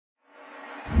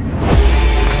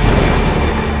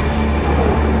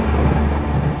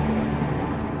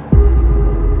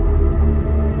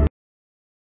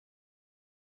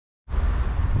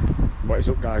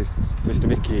up guys, Mr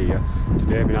Mickey here.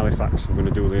 Today I'm in Halifax. I'm going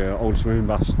to do the old swimming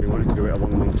baths. We wanted to do it a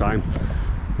long time.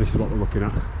 This is what we're looking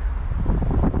at.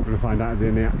 We're going to find out if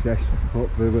there's any access.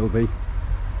 Hopefully there will be.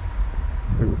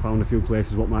 I think we found a few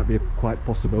places what might be quite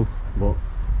possible, but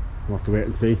we'll have to wait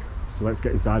and see. So let's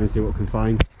get inside and see what we can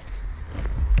find.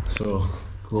 So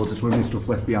loads of swimming stuff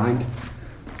left behind.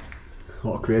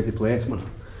 What a crazy place, man.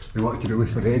 We wanted to do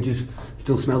this for ages.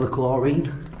 Still smell the chlorine.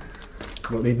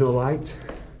 Don't need no light.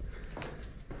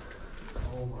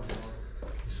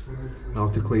 How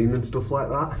to clean and stuff like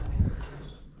that.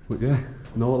 But yeah,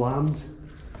 no alarms.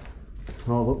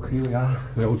 Oh look, here we are.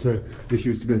 This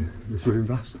used to be the swimming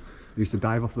baths. I used to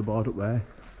dive off the board up there.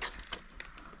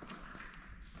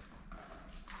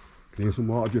 Can hear some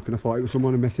water dripping. I thought it was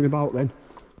someone messing about then.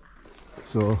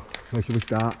 So where should we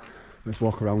start? Let's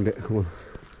walk around it. Come on,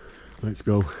 let's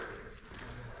go.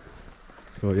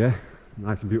 So yeah,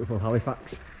 nice and beautiful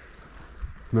Halifax.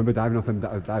 Remember diving off them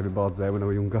diving boards there when I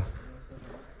was younger.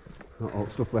 Not all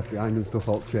stuff left behind and stuff,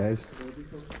 all chairs.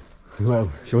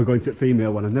 Well, shall we go into the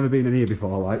female one? I've never been in here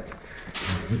before, like.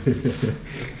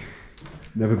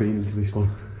 Never been into this one.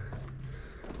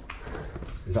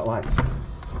 Is that lights?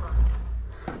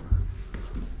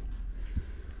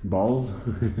 Balls.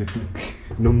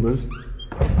 Numbers.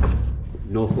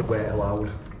 No footwear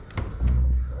allowed.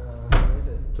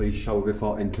 Please shower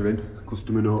before entering.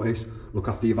 Customer notice. Look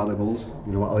after your valuables.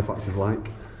 You know what Halifax is like.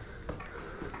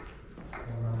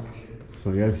 So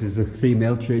yeah, this is a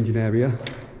female changing area.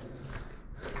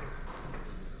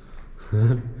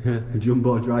 A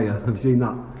jumbo dryer. Have you seen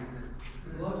that?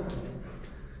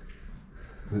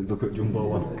 Look at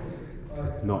jumbo one.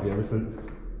 Naughty elephant.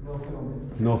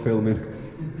 No filming.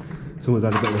 Someone's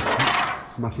had a bit of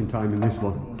a smashing time in this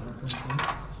one.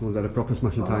 Someone's had a proper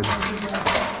smashing time.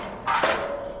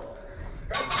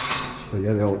 So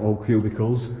yeah, they're all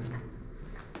cubicles.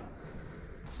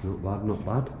 Not bad, not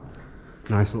bad.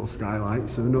 Nice little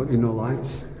skylights, so they're not in no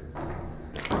lights.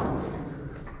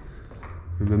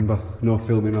 Remember, no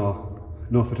filming or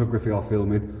no photography or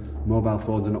filming. Mobile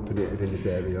phones are not permitted in this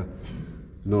area.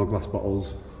 No glass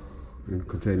bottles and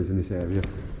containers in this area.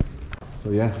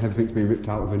 So yeah, everything's been ripped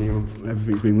out of here.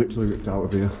 Everything's been literally ripped out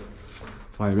of here.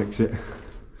 Fire exit.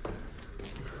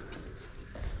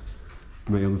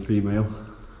 Male and female.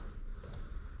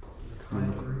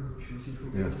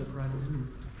 Yeah.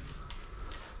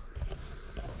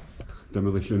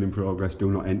 Demolition in progress,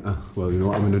 do not enter. Well, you know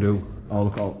what I'm going to do? Oh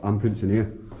look, all handprints in here.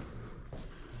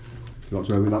 So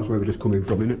that's where we're just coming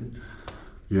from, innit?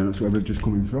 Yeah, that's where we're just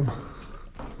coming from.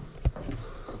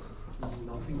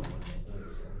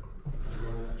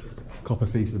 Copper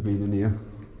thieves have been in here.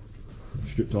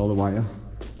 Stripped all the wire.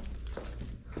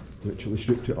 Literally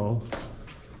stripped it all.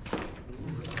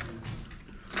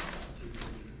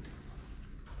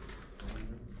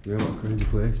 Yeah, what a crazy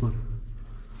place, man.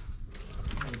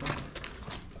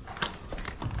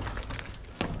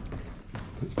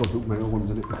 Let's go up male ones,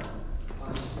 isn't it?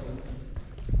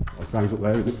 That signs up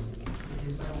there, isn't it?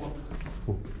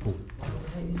 Oh.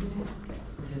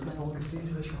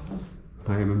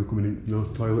 I remember coming in, no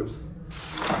toilets.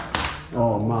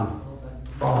 Oh man,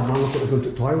 look what they've done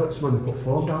to toilets, man. They've put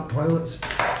foam down toilets.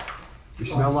 You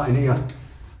smell that in here?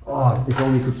 Oh, if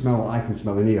only you could smell what I can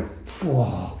smell in here.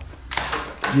 Oh,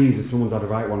 Jesus, someone's had a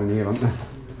right one in here, haven't they?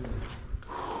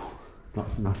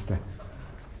 That's nasty.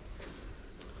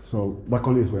 So, back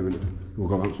on this way a minute. We'll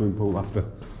go around the swimming pool after.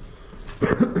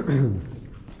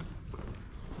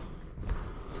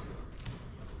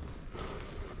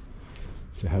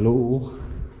 Say hello.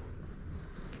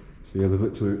 So yeah, they've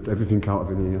literally ripped everything out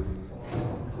of in here.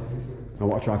 I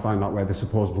want to try and find out where the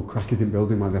supposable crack is in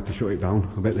building, why they have to shut it down.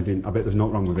 I bet they didn't. I bet there's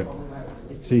nothing wrong with it.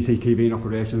 CCTV in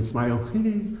operation, smile.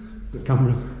 The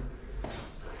camera.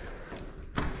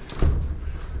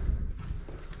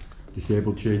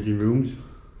 Disabled changing rooms.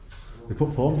 They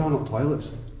put foam down on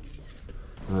toilets.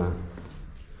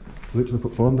 Literally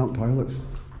put foam down toilets.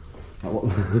 Like what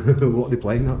are they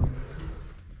playing at?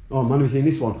 Oh man, have you seen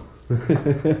this one?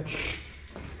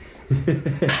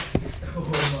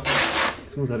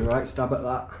 Someone's had a right stab at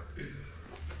that.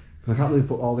 I can't really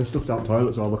put all this stuff down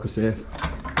toilets or look a safe.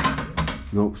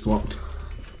 Nope, it's locked.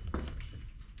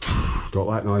 Don't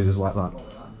like noises like that.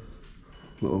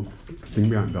 Little thing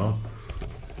behind the door.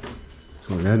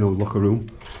 So yeah, no locker room.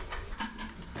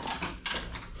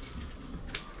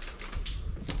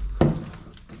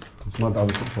 It's mad how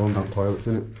they put foam down toilets,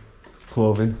 isn't it?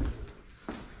 Clothing.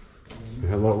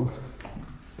 Hello.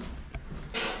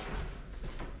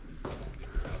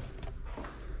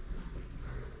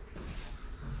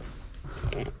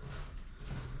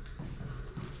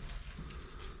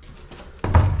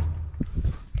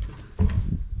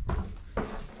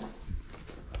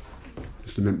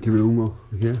 an empty room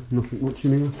over here, nothing much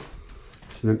in here.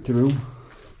 Just an empty room.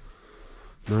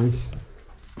 Nice.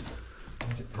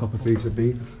 Copper thieves have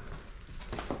been.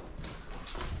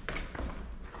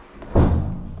 I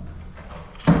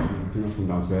think that's from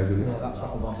downstairs, isn't it? Yeah, that's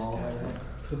that one hallway.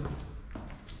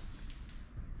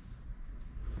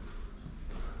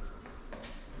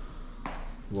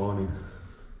 Warning.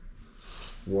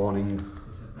 Warning.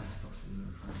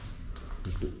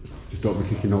 Just don't be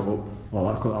kicking out up. Oh,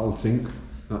 that's got that old sink.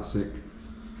 That's sick.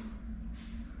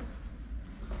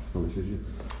 Oh, this is you.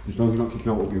 As long as you're not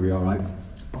kicking out up, you'll be alright.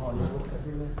 Oh, you look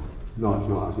everywhere. No, it's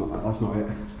not. That's not it.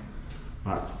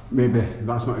 Right, maybe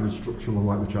that's not even structural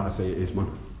like we try to say it is,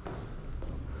 man.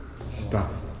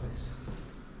 Staff.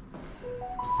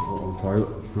 Oh,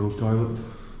 toilet. No toilet.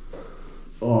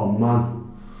 Oh man.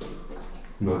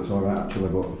 No, it's alright actually,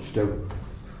 but still.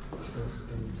 Still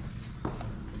stinks.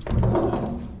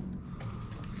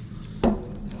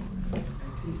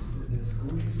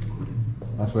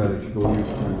 That's where the school used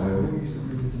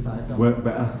to work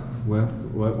better,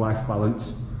 work-life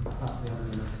balance.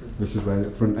 This is where the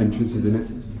front entrance is, isn't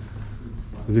it?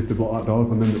 As if they blocked that door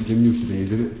up and then the gym used to be,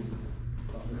 isn't it?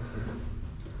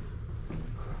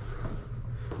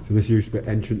 So this used to be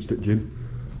entrance to the gym.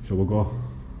 So we'll go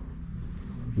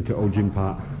into old gym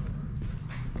part.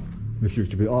 This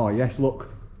used to be, oh yes, look,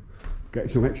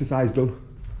 get some exercise done.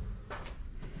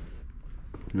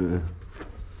 Yeah.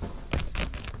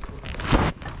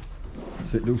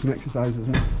 Sit, do some exercise,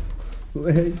 doesn't it?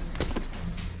 But hey,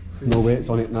 no weights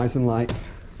on it, nice and light.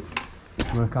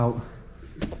 Work out.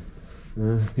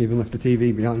 Even left the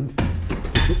TV behind.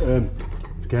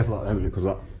 Be careful out there, because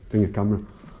that thing of camera.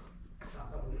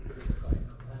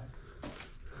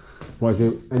 What is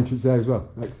the entrance there as well?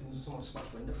 Like,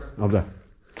 have there?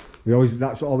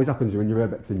 That's what always happens when you're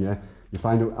urbexing, yeah? You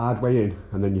find a hard way in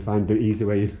and then you find the easy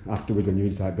way in afterwards when you're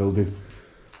inside building.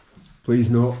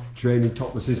 Please note, training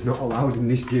topless is not allowed in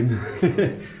this gym.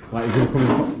 like you're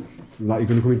going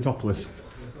to come in topless.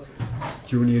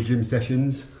 Junior gym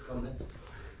sessions.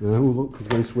 Oh look, we're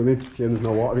going swimming. There's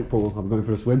no water in the pool. I'm going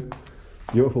for a swim.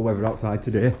 Beautiful weather outside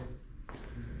today.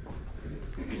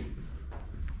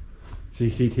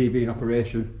 CCTV in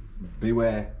operation.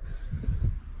 Beware.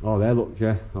 Oh there, look,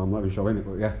 yeah. I'm not even showing it,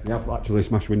 but yeah, you have actually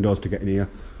smashed windows to get in here.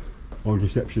 Old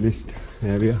receptionist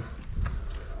area.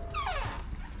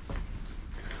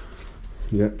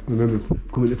 Yeah, I remember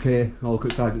coming to pay, I look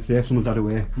at sides that say someone's had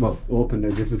away. Well, opened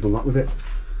and just done that with it.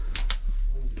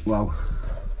 Wow.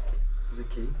 There's a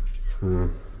key.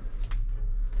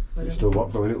 It's still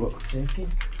locked though, innit, look. Safe key.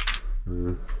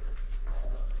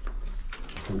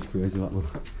 That's crazy, that one.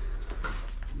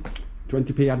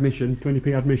 20p admission,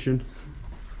 20p admission.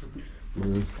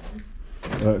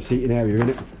 Seating area,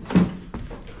 innit?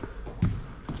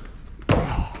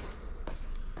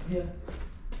 Yeah.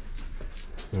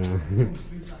 Do you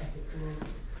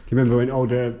remember when all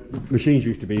the machines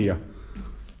used to be here?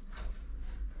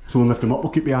 Someone left a mop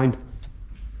bucket behind.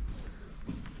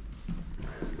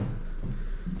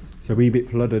 It's a wee bit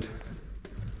flooded.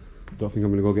 Don't think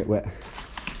I'm going to go get wet.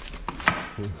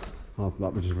 Oh,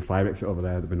 that was just a fire exit over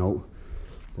there, there'd been out.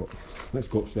 But let's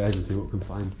go upstairs and see what we can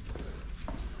find.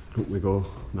 Up we go,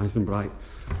 nice and bright,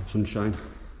 sunshine.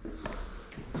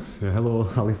 Say hello,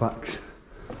 Halifax.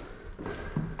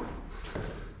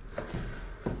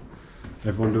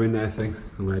 Everyone doing their thing,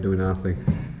 and we're doing our thing.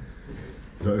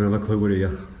 Don't even have a clue we're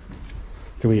here.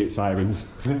 Till we hit sirens.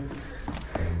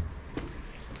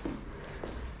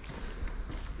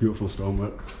 Beautiful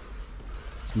stonework.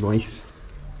 Nice.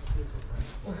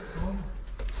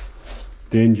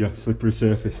 Danger, slippery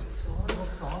surface.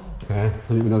 I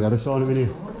didn't even know they had a sauna in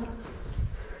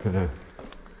here.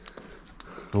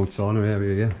 Old sauna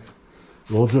area, yeah.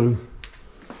 Loads of them.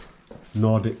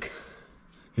 Nordic,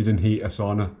 hidden heater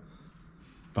sauna.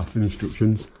 Bathroom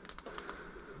instructions.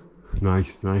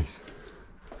 Nice, nice.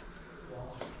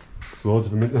 There's loads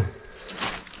of them, isn't there?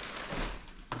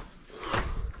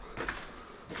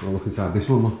 I'll look inside this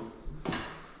one.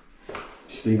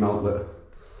 Steam outlet.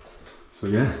 So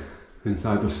yeah,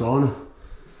 inside the sauna.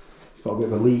 It's got a bit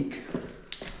of a leak.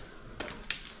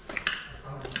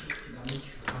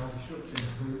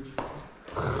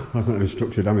 That's not even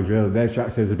structure damage really. Their track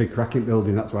says there's a big crack in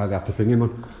building, that's why they have to thing him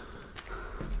on.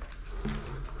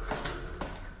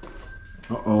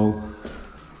 Uh-oh.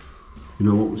 You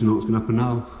know what's going to happen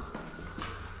now?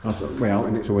 That's the way out,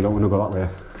 innit? So we don't want to go that way.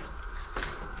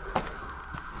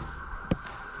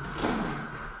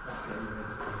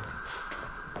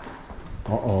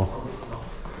 Uh-oh.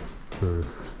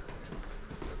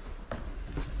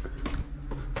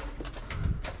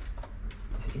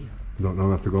 I don't know,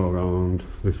 I have to go around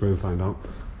this way and find out.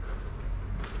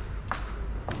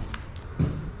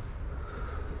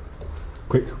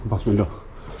 Quick, past window.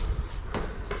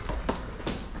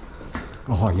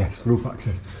 Oh yes, roof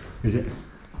access. Is it?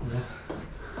 Yeah.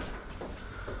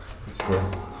 Let's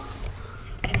go.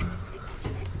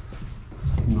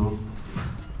 No.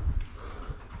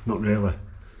 Not really.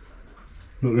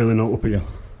 Not really not up here.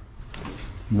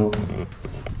 No.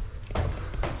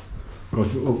 Go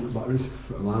to batteries,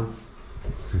 put a line.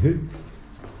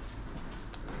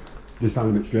 Just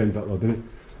sounded a bit strange that though, didn't it?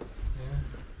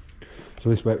 Yeah. So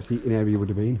this where the seating area would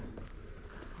have been.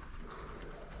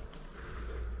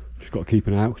 Just got to keep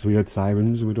an eye out because we heard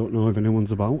sirens and we don't know if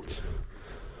anyone's about.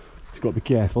 Just got to be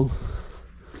careful.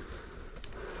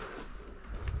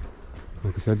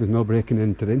 Like I said, there's no breaking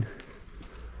and entering.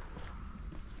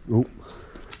 Oh.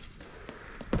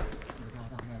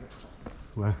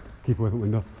 Where? Keep away from the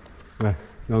window. Where?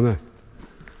 Down there.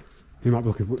 You might be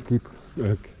looking,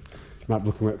 might be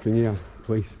looking at thingy, yeah,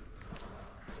 please.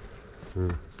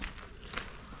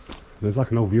 There's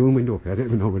like an old viewing window up here, I don't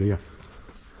even know where here.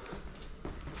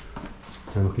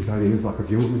 And look inside here, there's like a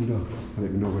viewing window, I don't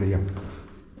even know where here.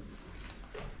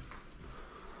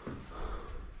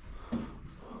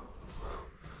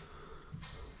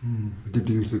 I did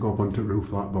used to go up onto the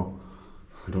roof like, but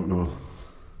I don't know.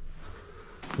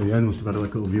 So yeah, I must have had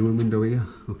like a little viewing window here,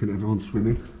 looking at everyone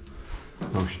swimming.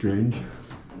 How strange.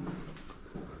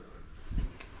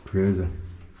 Crazy.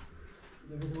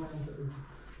 There is a way onto the roof.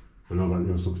 I know that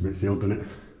just looks a bit sealed, doesn't it?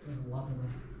 There's a ladder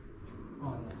there.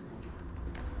 Oh yeah.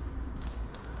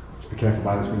 Just be careful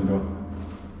by this window.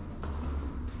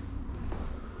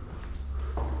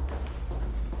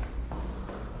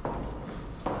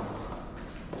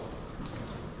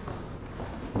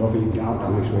 I don't think you can get out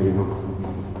down this way, you know.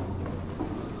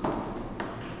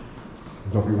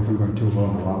 I don't think nothing going too low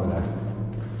out of there.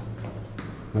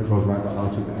 That goes right back down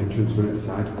to the entrance to the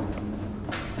side.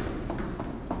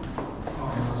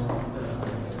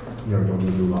 Yeah, I don't want to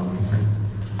do that.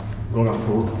 Go that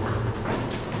pool.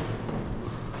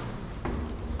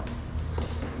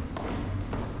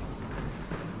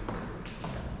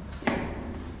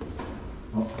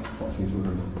 Oh, I thought I seen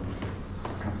something. I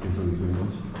can't see through these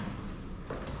windows.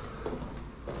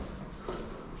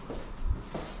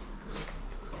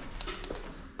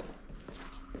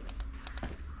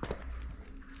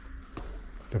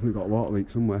 Definitely got a water leak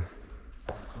somewhere.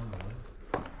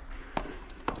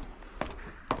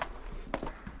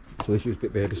 So this used to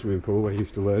be a baby swimming pool where I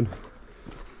used to learn.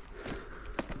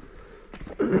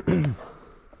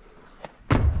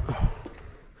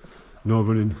 No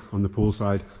running on the pool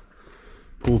side.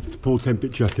 Pool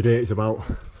temperature today is about,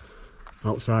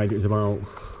 outside it's about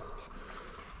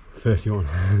 31.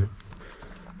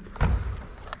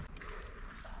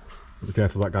 Be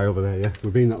careful of that guy over there, yeah?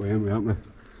 We've been that way, haven't we?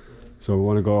 So we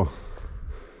want to go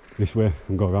this way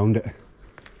and go around it.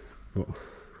 But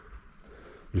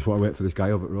I just want to wait for this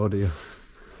guy over at the road here.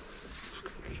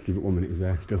 Just give it 1 minute, he's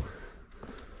there still.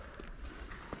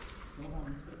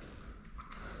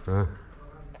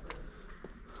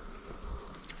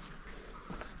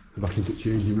 Back into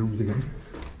changing rooms again.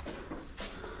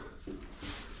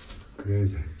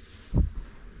 Crazy. The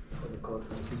code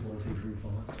for this is 1, 2, 3,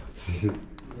 4. This is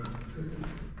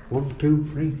 1, 2,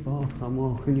 3, 4. How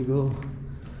more can you go?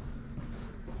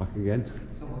 Back again.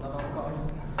 Someone's had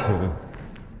avocado.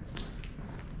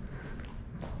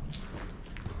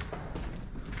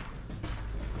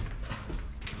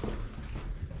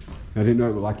 I didn't know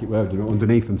it was like it was, you know,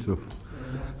 underneath and stuff.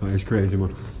 That is crazy,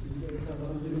 man.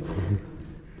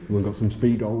 Someone got some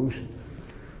speedos.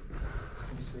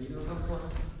 Some speedos on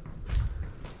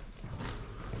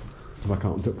the Back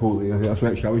out onto the pool here. That's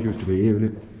where the showers used to be here,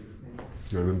 isn't it?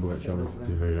 I remember where the showers used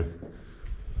to be. Yeah.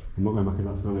 I'm not going back in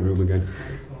that smelly room again.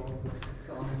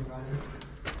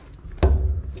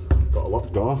 Got a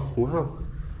locked door. Wow.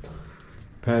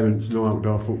 Parents, no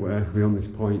outdoor footwear beyond this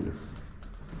point.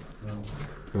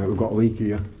 Right, we've got a leak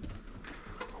here.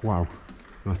 Wow,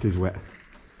 that is wet.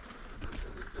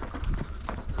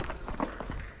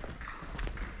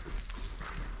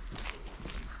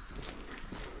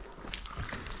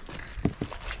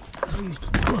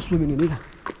 Go swimming in here.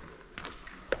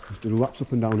 Just do laps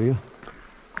up and down here.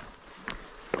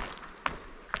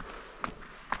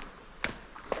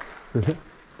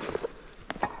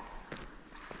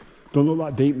 Don't look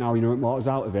that deep now, you know, when water's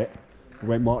out of it.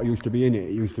 When water used to be in it,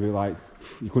 it used to be like,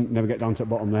 you couldn't never get down to the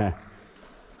bottom there.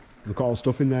 Look at all the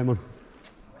stuff in there, man.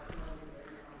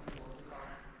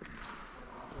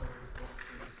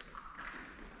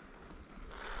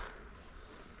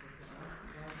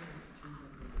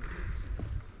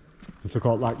 They took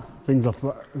all like things off,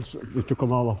 they took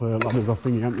them all off ladders off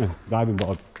thingy, haven't they? Diving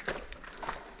boards.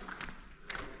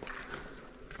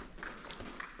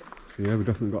 So yeah, we've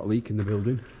definitely got a leak in the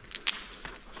building.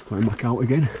 Just climb back out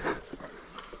again.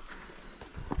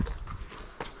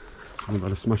 We've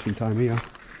had a smashing time here.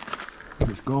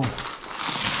 Let's go.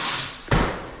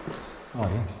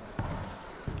 Oh yes.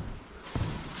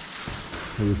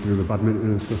 I used to do the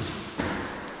badminton and stuff.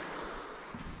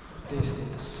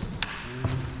 Distance.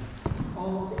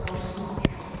 Oh, what's it called?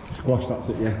 Squash? Squash, that's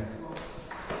it, yeah.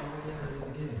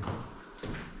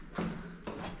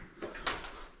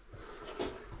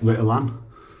 Later on,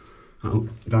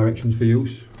 directions for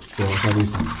use. So I always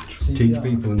teach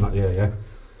people and that, yeah.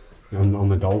 On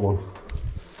the doll one.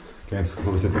 Okay,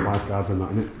 obviously for lifeguards and that,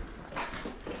 innit?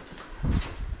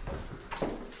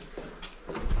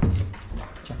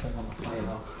 Check out on the fire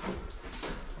now.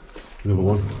 Another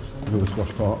one, another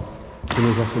squash court. So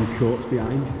there's got some courts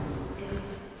behind.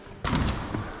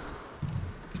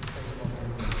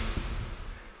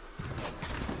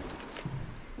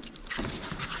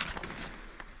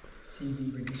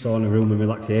 Sauna room and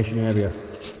relaxation area.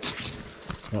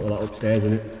 That was that upstairs,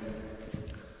 innit?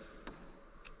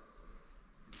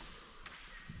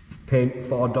 Paint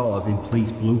 4 doors in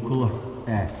police blue colour.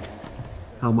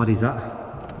 How mad is that?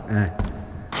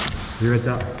 You read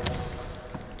that?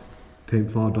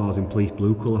 Paint 4 doors in police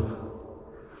blue colour.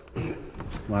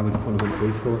 Why would you put them in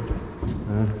police colour?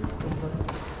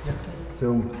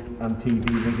 Film and TV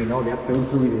rigging. Oh, they had film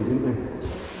crew in here, didn't they?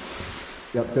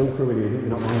 They had film crew in here, didn't they?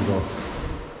 Not mine though.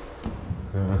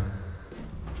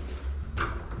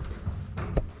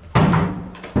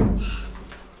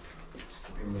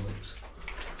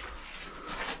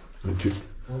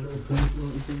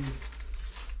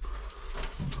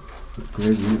 That's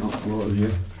crazy, isn't it? Hot floaters,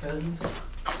 yeah.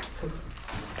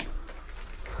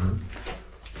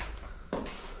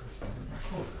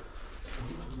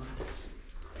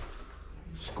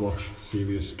 Squash,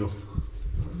 serious stuff.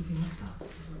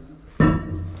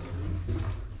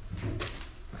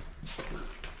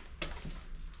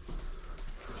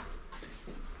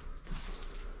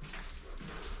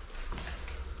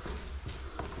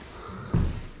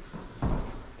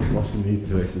 Lost in these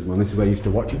places, man. This is where I used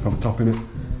to watch it from top, innit?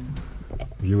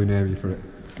 Viewing area for it.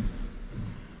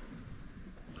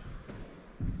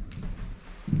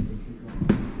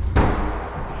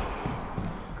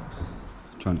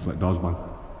 Trying to let doors, man.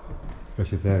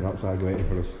 Especially if they're outside waiting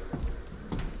for us.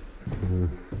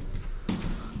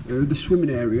 The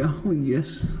swimming area, oh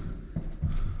yes.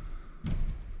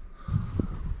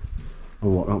 I'll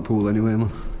walk that pool anyway,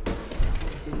 man.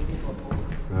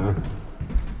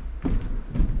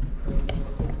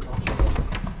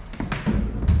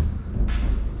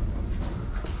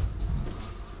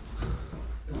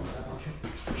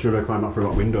 Should have climbed up through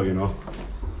that window, you know.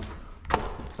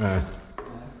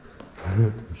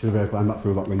 Should have climbed up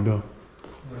through that window.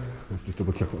 Let's just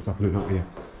double check what's happening out here.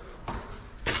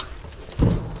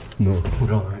 No,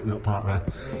 we're alright, not parked there.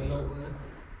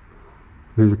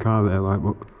 There's a car there, like,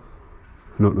 but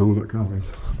I don't know what car is.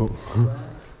 But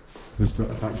there's a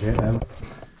back gate there.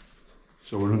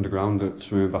 So we're underground at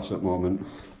Swimming Bass at the moment.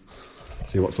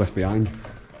 See what's left behind.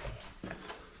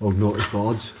 Old notice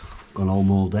boards, gone all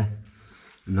mouldy.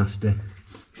 Nasty.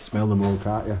 Smell the mould,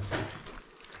 can't you?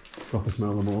 Proper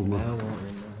smell the mould, man.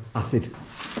 Acid.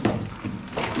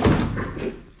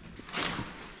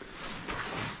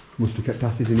 Must have kept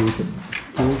acid in here.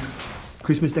 Oh,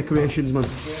 Christmas decorations, man.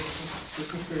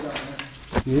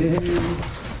 Yeah.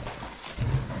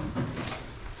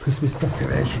 Christmas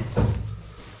decoration.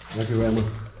 Everywhere, man.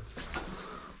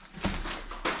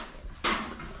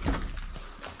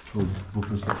 Oh,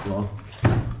 buffers the floor.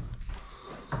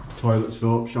 Toilet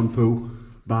soap, shampoo,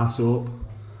 bar soap,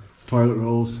 toilet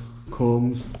rolls,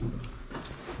 combs,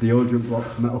 deodorant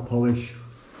box, metal polish,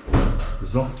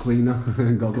 Zoff cleaner,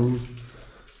 goggles.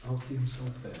 Alphium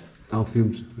sulfate.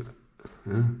 Alphium,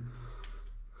 yeah.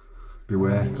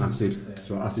 Beware, acid.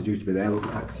 So acid used to be there, look,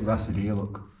 active acid here,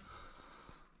 look.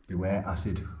 Beware,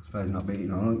 acid. As far as not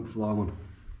beating on the floor, man.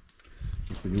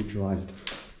 It's been neutralised.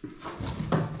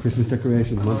 Christmas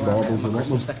decorations, man, baubles and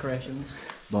Christmas decorations.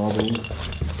 Baubles.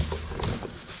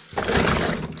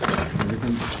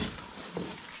 Everything.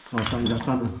 Oh, Santa's got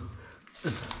Santa?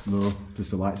 No,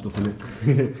 just the white stuff in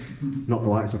it. Not the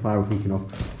white stuff I was thinking of.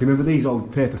 You remember these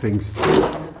old paper things?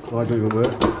 Oh, I don't even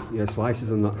work. Yeah,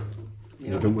 slices and that.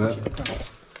 Yeah, don't work.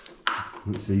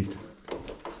 It's seized.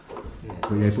 Yeah.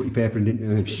 So yeah, put your paper in,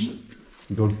 didn't you?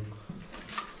 Done.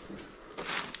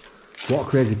 What a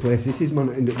crazy place this is, man,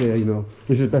 at the end of the day, you know.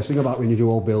 This is the best thing about when you do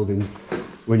old buildings,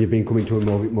 when you've been coming to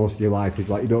them most of your life, is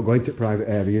like you don't go into private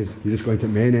areas, you just go into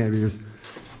main areas.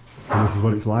 And this is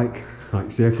what it's like.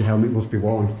 Like, safety helmet must be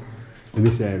worn in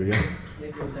this area.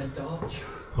 Yeah, go dead torch.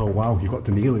 Oh wow, you've got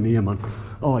to kneel in here, man.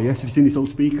 Oh yes, have you seen this old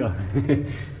speaker?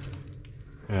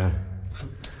 Yeah.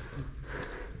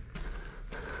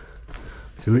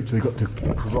 So literally got to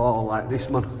crawl like this,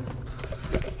 man.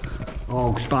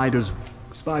 Oh, spiders,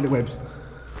 spider webs.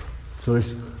 So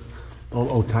this,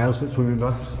 all tiles for swimming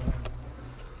baths.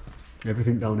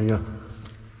 Everything down here.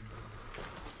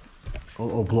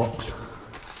 All blocks.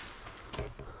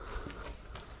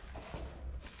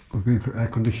 I've been for air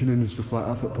conditioning and stuff like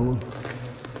that for the pool.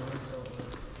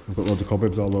 I've got loads of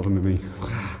cobwebs all over me.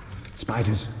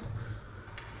 Spiders.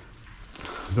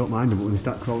 I don't mind them, but when they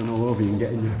start crawling all over you and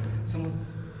getting you.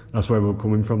 That's where we're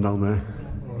coming from down there.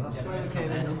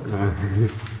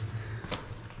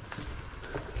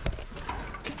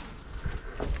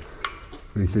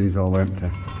 This is all empty.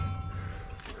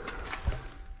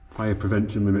 Fire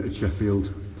Prevention Limited,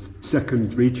 Sheffield.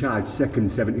 Second recharge,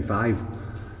 second 75.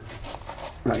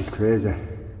 That is crazy.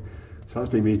 So that's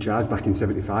been recharged back in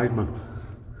 75, man.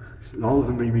 All of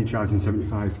them been recharged in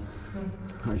 75.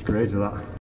 That is crazy, that.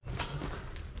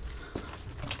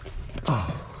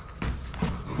 Oh,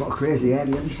 what a crazy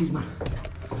area this is, man.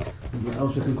 What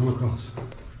else we can come across?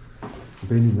 I've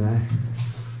been in there.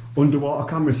 Underwater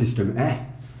camera system, eh?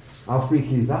 How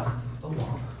freaky is that? Oh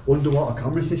what? Underwater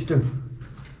camera system.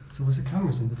 So was there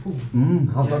cameras in the pool?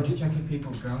 How Yeah, dodgy. just checking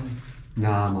people drowning.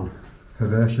 Nah, man.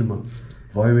 Perversion, man.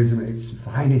 Voyeurism at its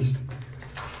finest.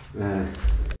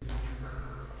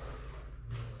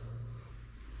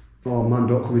 Oh man,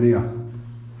 don't come in here.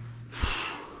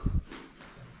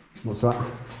 What's that?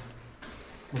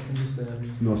 Nothing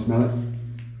disturbing. No, smell it.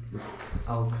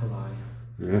 Alkali.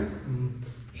 Yeah.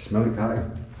 You smell it, can't you?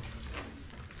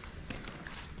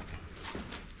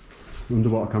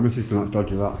 Underwater camera system, that's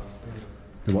dodgy, that.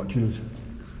 They're watching us.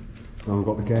 Now we've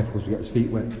got to be careful because we get his feet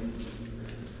wet.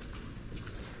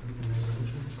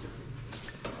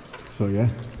 So yeah,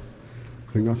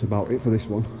 I think that's about it for this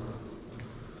one.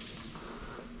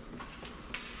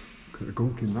 Look at the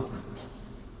gunk in that.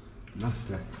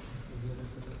 Nasty.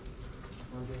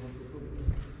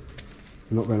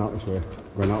 We're not going out this way,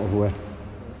 we're going out of the way.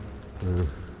 So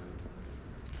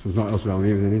there's nothing else around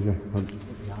here then, is there?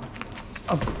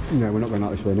 No, we're not going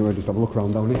out this way anyway, just have a look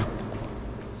around down here.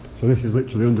 So this is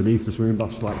literally underneath the swimming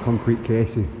baths, like concrete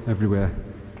casing everywhere.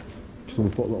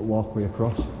 Someone put a little walkway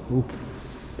across. Ooh,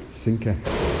 sinker.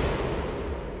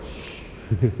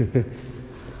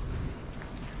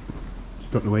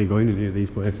 Just don't know where you're going in any of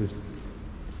these places.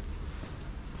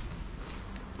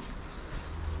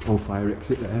 Oh, fire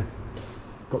exit there.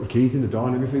 Got the keys in the door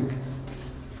and everything.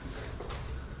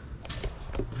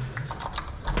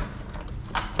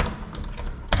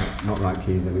 Not right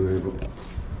keys anyway, but...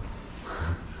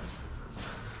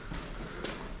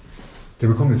 Did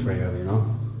we come this way earlier,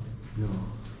 no? No.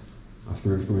 Ask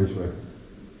me if we come this way.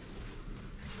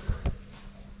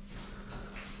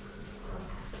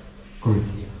 Come in.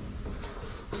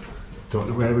 Don't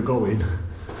know where we're going. At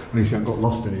least we haven't got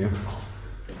lost in here.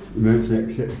 Emergency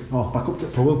exit. Oh, back up to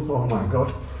the pool. Oh my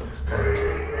god.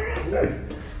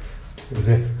 As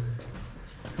if.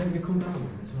 Can we come down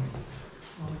as well?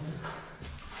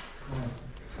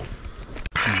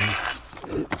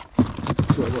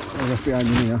 So what left behind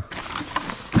me here?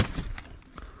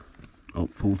 Oh,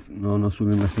 pool. No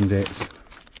swimming lesson dates.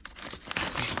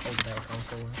 Calderdale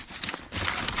Council.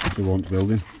 The Wants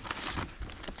building.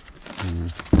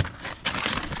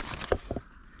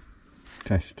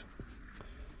 Test.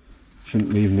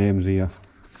 Shouldn't leave names here.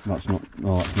 That's not.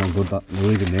 Oh, that's not good. That we're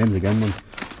leaving names again, man.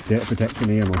 Data protection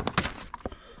here, man.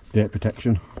 Data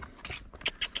protection.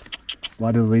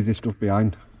 Why do they leave this stuff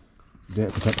behind?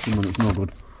 Data protection, man. It's no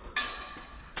good.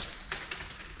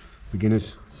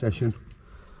 Beginners session.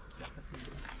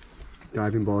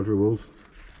 Diving board rules.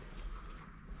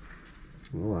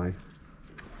 Oh, aye.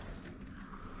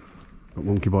 Got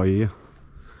monkey boy here.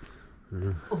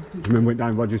 Remember when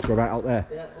diving board used to go right out there?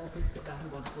 Yeah, all these diving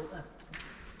boards still there.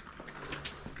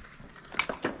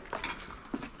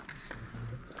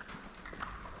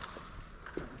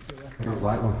 Not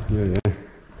like one. Yeah.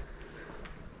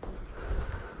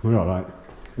 We're alright.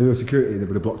 If there was security, they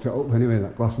would have blocked it up anyway.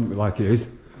 That glass wouldn't be like it is.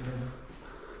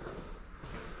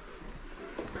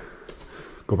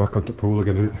 Go back onto the pool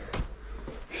again, innit?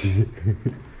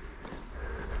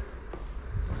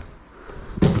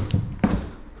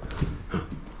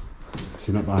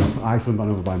 See that by Iceland ran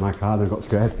over by my car and I got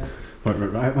scared. Thought it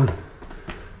went right, man.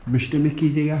 Mr.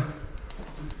 Mickey's here.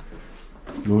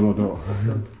 No, don't.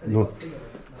 No.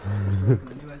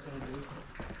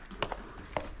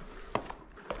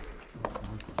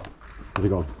 Where's he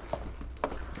gone?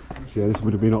 So yeah, this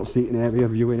would have been hot seating area,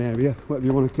 viewing area, whatever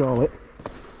you want to call it.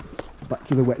 Back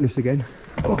to the wetness again.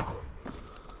 Oh.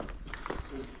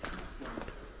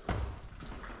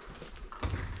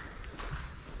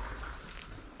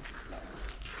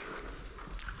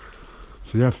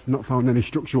 So yeah, I've not found any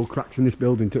structural cracks in this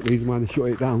building, to the reason why they shut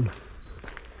it down.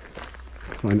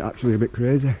 I find it actually a bit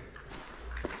crazy.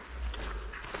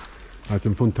 I had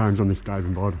some fun times on this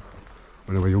diving board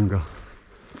when I was younger.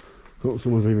 Hope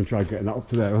someone's even tried getting that up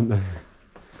to there, haven't they?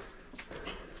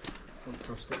 Don't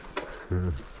trust it.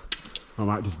 Yeah. I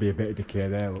might just be a bit of decay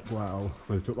there, look, wow,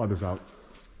 when they took ladders out.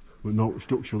 But no,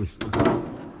 structurally.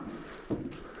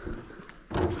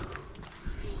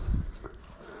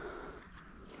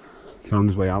 Found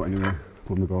his way out anyway,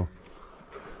 on the go.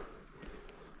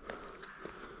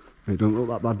 It doesn't look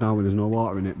that bad now when there's no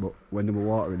water in it, but when there was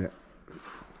water in it,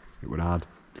 it was hard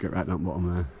to get right down the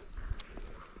bottom there.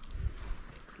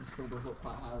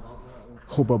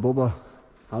 Hubba bubba,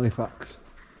 Halifax.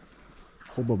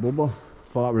 Hubba bubba.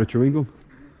 Thought that were a chewing gum.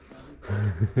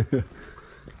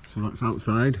 So that's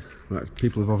outside. Like,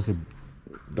 people have obviously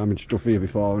damaged stuff here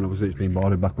before, and obviously it's been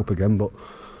boarded back up again, but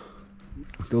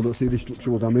I still don't see the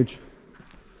structural damage.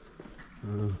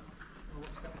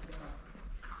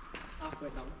 Halfway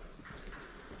down.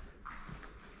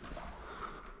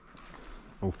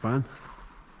 Old fan.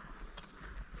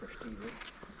 Fresh TV.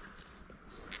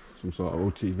 Some sort of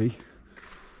old TV.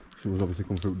 Someone's obviously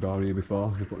come through the door here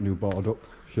before. They put a new board up.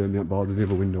 Shame they haven't boarded the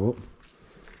other window up.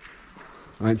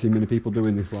 I ain't seen many people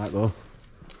doing this like though.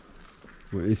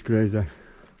 But it is crazy.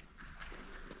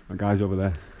 That guy's over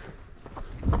there.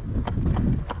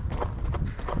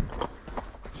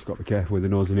 Just got to be careful with the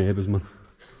nosy neighbours, man.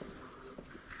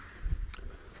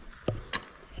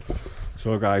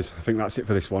 So guys, I think that's it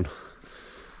for this one.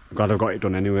 I'm glad I've got it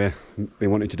done anyway.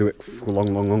 Been wanting to do it for a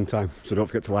long time. So don't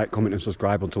forget to like, comment and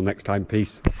subscribe. Until next time,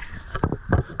 peace.